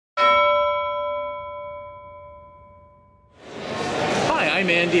I'm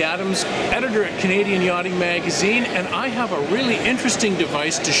Andy Adams, editor at Canadian Yachting Magazine, and I have a really interesting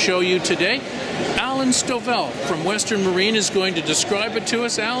device to show you today. Alan Stovell from Western Marine is going to describe it to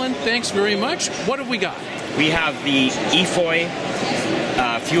us. Alan, thanks very much. What have we got? We have the EFOY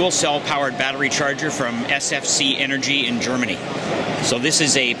fuel cell powered battery charger from SFC Energy in Germany. So this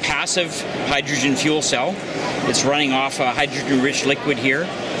is a passive hydrogen fuel cell. It's running off a hydrogen-rich liquid here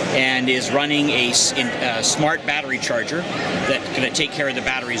and is running a smart battery charger that's going to take care of the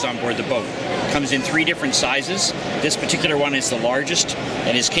batteries on board the boat. It comes in 3 different sizes. This particular one is the largest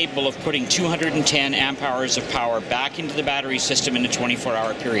and is capable of putting 210 amp hours of power back into the battery system in a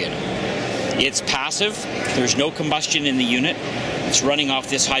 24-hour period. It's passive. There's no combustion in the unit. It's running off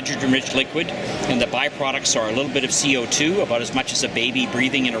this hydrogen-rich liquid, and the byproducts are a little bit of CO2, about as much as a baby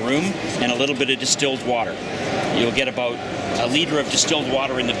breathing in a room, and a little bit of distilled water. You'll get about a liter of distilled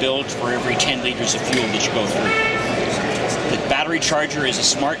water in the bilge for every 10 liters of fuel that you go through. The battery charger is a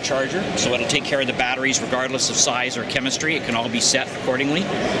smart charger, so it'll take care of the batteries regardless of size or chemistry. It can all be set accordingly.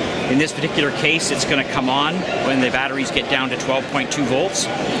 In this particular case, it's going to come on when the batteries get down to 12.2 volts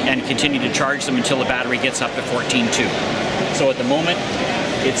and continue to charge them until the battery gets up to 14.2. So at the moment,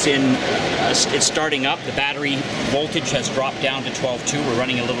 it's starting up. The battery voltage has dropped down to 12.2. We're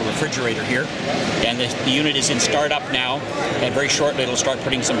running a little refrigerator here, and the unit is in startup now, and very shortly it'll start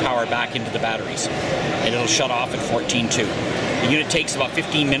putting some power back into the batteries, and it'll shut off at 14.2. The unit takes about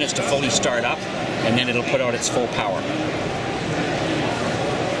 15 minutes to fully start up, and then it'll put out its full power.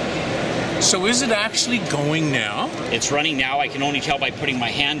 So is it actually going now? It's running now. I can only tell by putting my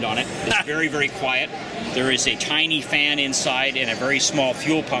hand on it. It's very, very quiet. There is a tiny fan inside and a very small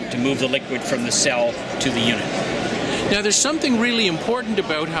fuel pump to move the liquid from the cell to the unit. Now there's something really important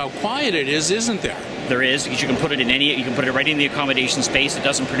about how quiet it is, isn't there? There is, because you can put it right in the accommodation space. It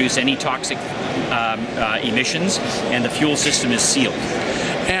doesn't produce any toxic emissions, and the fuel system is sealed.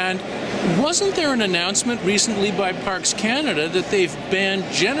 And wasn't there an announcement recently by Parks Canada that they've banned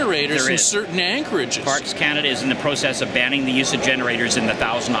generators in certain anchorages? Parks Canada is in the process of banning the use of generators in the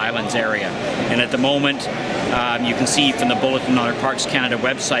Thousand Islands area. And at the moment, you can see from the bulletin on our Parks Canada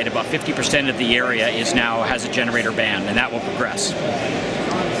website, about 50% of the area has a generator ban, and that will progress.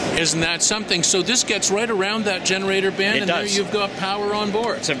 Isn't that something? So this gets right around that generator ban, and there you've got power on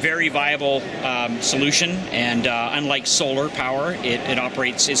board. It's a very viable solution, and unlike solar power,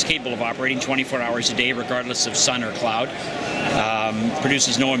 it's capable of operating 24 hours a day regardless of sun or cloud.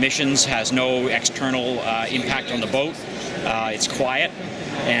 Produces no emissions, has no external impact on the boat. It's quiet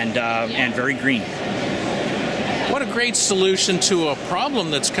and very green. What a great solution to a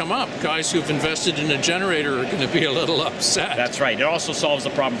problem that's come up. Guys who've invested in a generator are going to be a little upset. That's right. It also solves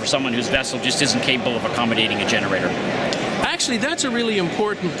the problem for someone whose vessel just isn't capable of accommodating a generator. Actually, that's a really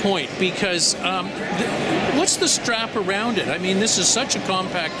important point, because what's the strap around it? I mean, this is such a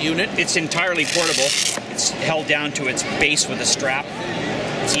compact unit. It's entirely portable. It's held down to its base with a strap.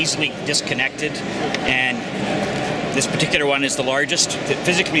 It's easily disconnected, and this particular one is the largest.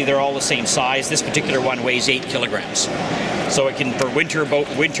 Physically, they're all the same size. This particular one weighs 8 kilograms. So it can, for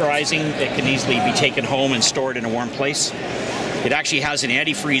winterizing, it can easily be taken home and stored in a warm place. It actually has an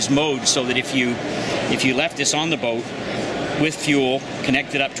antifreeze mode, so that if you left this on the boat with fuel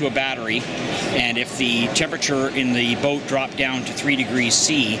connected up to a battery, and if the temperature in the boat dropped down to 3 degrees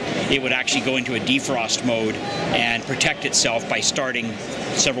C, it would actually go into a defrost mode and protect itself by starting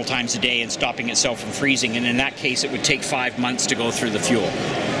several times a day and stopping itself from freezing. And in that case, it would take 5 months to go through the fuel.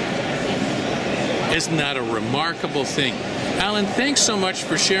 Isn't that a remarkable thing? Alan, thanks so much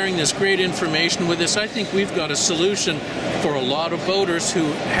for sharing this great information with us. I think we've got a solution for a lot of boaters who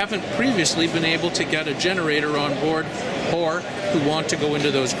haven't previously been able to get a generator on board, or who want to go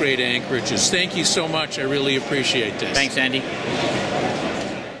into those great anchorages. Thank you so much. I really appreciate this. Thanks, Andy.